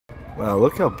Wow,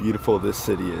 look how beautiful this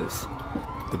city is.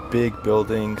 The big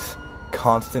buildings,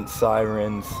 constant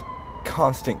sirens,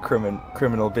 constant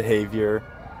criminal behavior,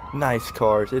 nice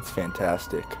cars. It's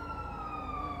fantastic.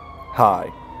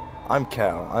 Hi, I'm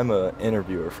Cal. I'm a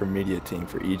interviewer for media team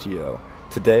for EGO.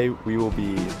 Today we will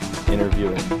be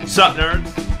interviewing. Sup,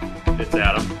 nerds? It's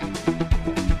Adam.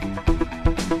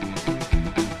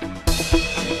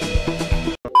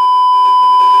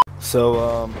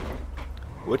 So,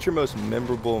 what's your most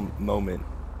memorable moment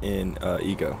in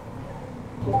EGO?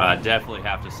 Definitely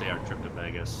have to say our trip to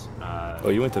Vegas. Oh,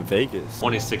 you went to Vegas.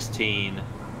 2016,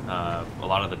 a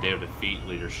lot of the Day of Defeat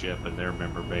leadership and their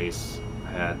member base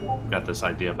had got this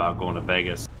idea about going to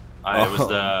Vegas. I've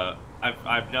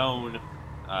known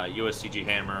USCG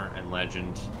Hammer and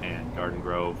Legend and Garden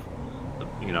Grove,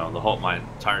 my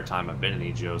entire time I've been in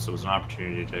EGO, so it was an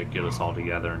opportunity to get us all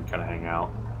together and kind of hang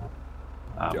out.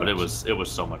 But it was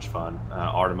so much fun.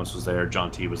 Artemis was there, John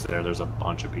T was there. There's a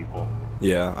bunch of people.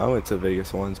 Yeah, I went to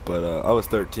Vegas once, but I was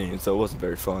 13, so it wasn't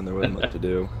very fun. There wasn't much to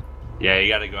do. Yeah, you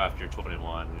got to go after you're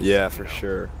 21. Yeah, for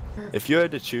sure. If you had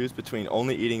to choose between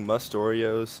only eating Must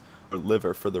Oreos or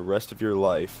liver for the rest of your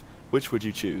life, which would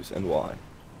you choose and why?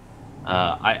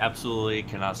 I absolutely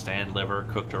cannot stand liver,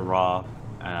 cooked or raw,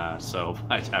 so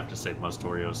I'd have to say Must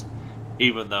Oreos,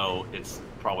 even though it's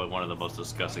probably one of the most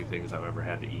disgusting things I've ever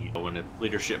had to eat. When a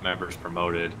leadership member is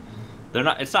promoted,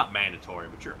 it's not mandatory,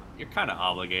 but you're kind of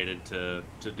obligated to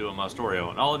do a Must Oreo,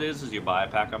 and all it is you buy a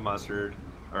pack of mustard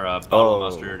or a bottle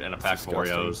of mustard and a pack of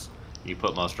Oreos. You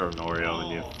put mustard on an Oreo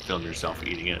and you film yourself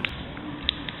eating it.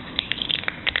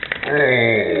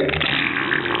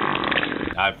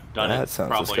 I've done it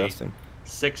probably disgusting.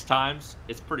 6 times.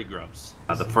 It's pretty gross.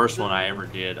 The first one I ever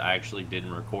did, I actually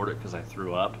didn't record it because I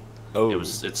threw up. Oh.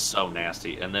 It's so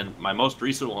nasty. And then my most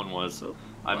recent one was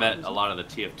I met a lot of the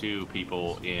TF2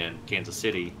 people in Kansas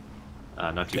City,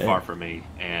 not too far from me,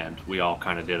 and we all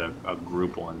kind of did a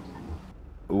group one.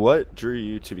 What drew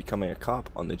you to becoming a cop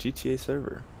on the GTA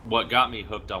server? What got me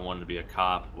hooked on wanting to be a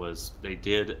cop was they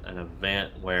did an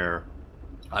event where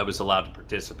I was allowed to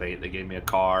participate. They gave me a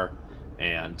car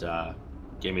and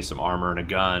gave me some armor and a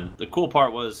gun. The cool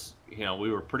part was,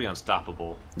 we were pretty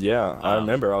unstoppable. Yeah, I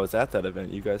remember I was at that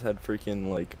event. You guys had freaking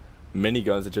like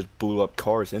miniguns that just blew up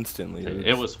cars instantly.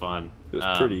 It was fun. It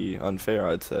was pretty unfair,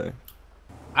 I'd say.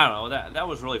 I don't know, that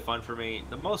was really fun for me.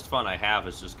 The most fun I have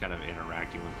is just kind of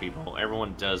interacting with people.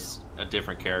 Everyone does a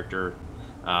different character.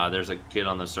 There's a kid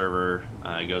on the server,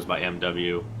 he goes by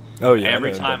MW. Oh yeah.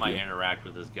 Every time I interact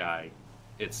with this guy,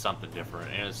 it's something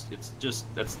different, and it's just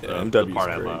that's the part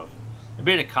I love. And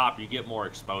being a cop, you get more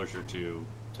exposure to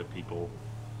people.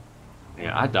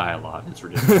 Yeah, I die a lot. It's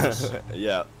ridiculous.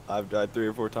 Yeah, I've died 3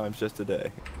 or 4 times just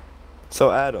today.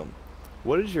 So Adam,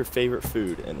 what is your favorite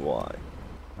food and why?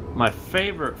 My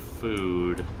favorite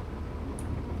food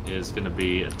is going to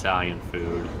be Italian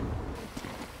food.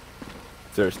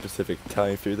 Is there a specific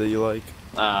Italian food that you like?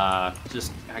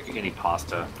 Just any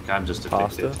pasta. I'm just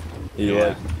pasta.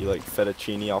 Yeah. You like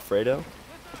fettuccine Alfredo?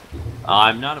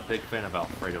 I'm not a big fan of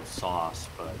Alfredo sauce,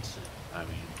 but I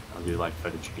mean, I do like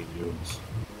fettuccine noodles.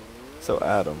 So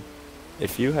Adam,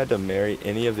 if you had to marry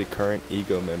any of the current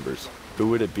EGO members, who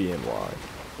would it be and why?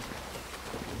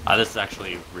 This is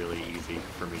actually really easy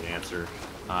for me to answer.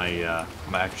 I'm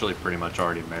actually pretty much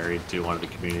already married to one of the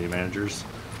community managers,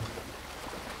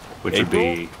 which would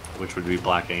be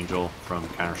Black Angel from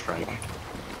Counter-Strike.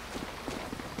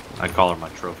 I call her my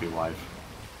trophy wife.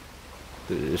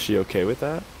 Is she okay with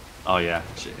that? Oh yeah,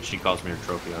 she calls me her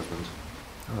trophy husband.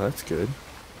 Oh, that's good.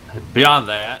 Beyond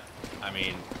that, I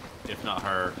mean, if not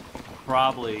her,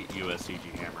 probably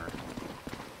USCG Hammer.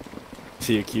 Is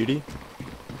he a cutie?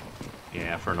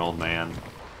 Yeah, for an old man.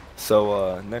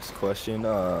 So, next question.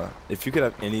 If you could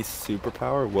have any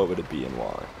superpower, what would it be and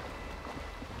why?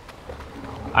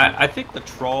 I think the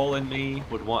troll in me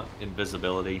would want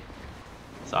invisibility.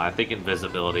 So I think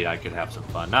invisibility, I could have some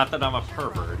fun. Not that I'm a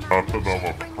pervert. But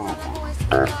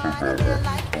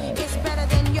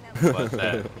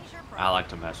that I like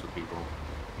to mess with people.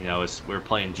 We're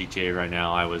playing GTA right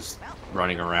now. I was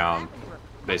running around,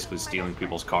 basically stealing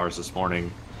people's cars this morning,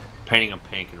 painting them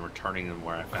pink and returning them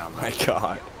where I found them. My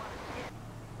God.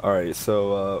 Alright,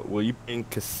 so will you bring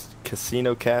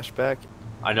casino cash back?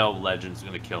 I know Legend's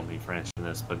gonna kill me for answering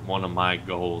this, but one of my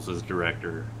goals as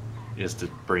director is to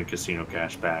bring casino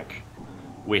cash back.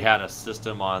 We had a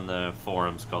system on the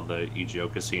forums called the EGO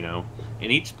Casino,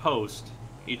 and each post,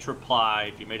 each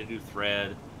reply, if you made a new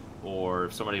thread, or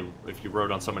if you wrote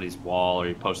on somebody's wall or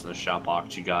you posted in the shop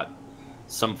box, you got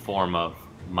some form of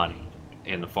money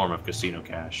in the form of casino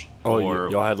cash. Oh,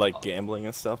 y'all had like gambling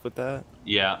and stuff with that?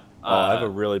 Yeah, Oh, I have a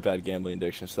really bad gambling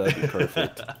addiction, so that'd be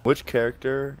perfect. Which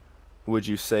character would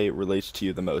you say relates to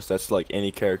you the most? That's like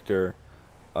any character,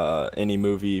 any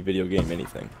movie, video game,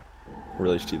 anything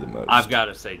relates to you the most. I've got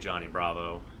to say Johnny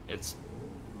Bravo. It's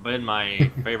been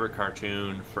my favorite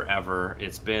cartoon forever.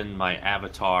 It's been my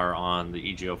avatar on the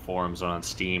EGO forums on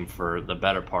Steam for the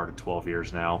better part of 12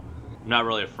 years now. I'm not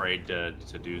really afraid to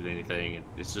do anything.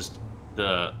 It's just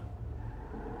the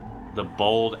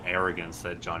bold arrogance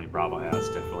that Johnny Bravo has.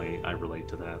 Definitely, I relate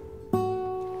to that.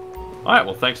 All right,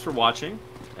 well, thanks for watching,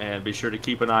 and be sure to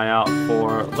keep an eye out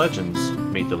for Legends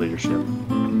Meet the Leadership.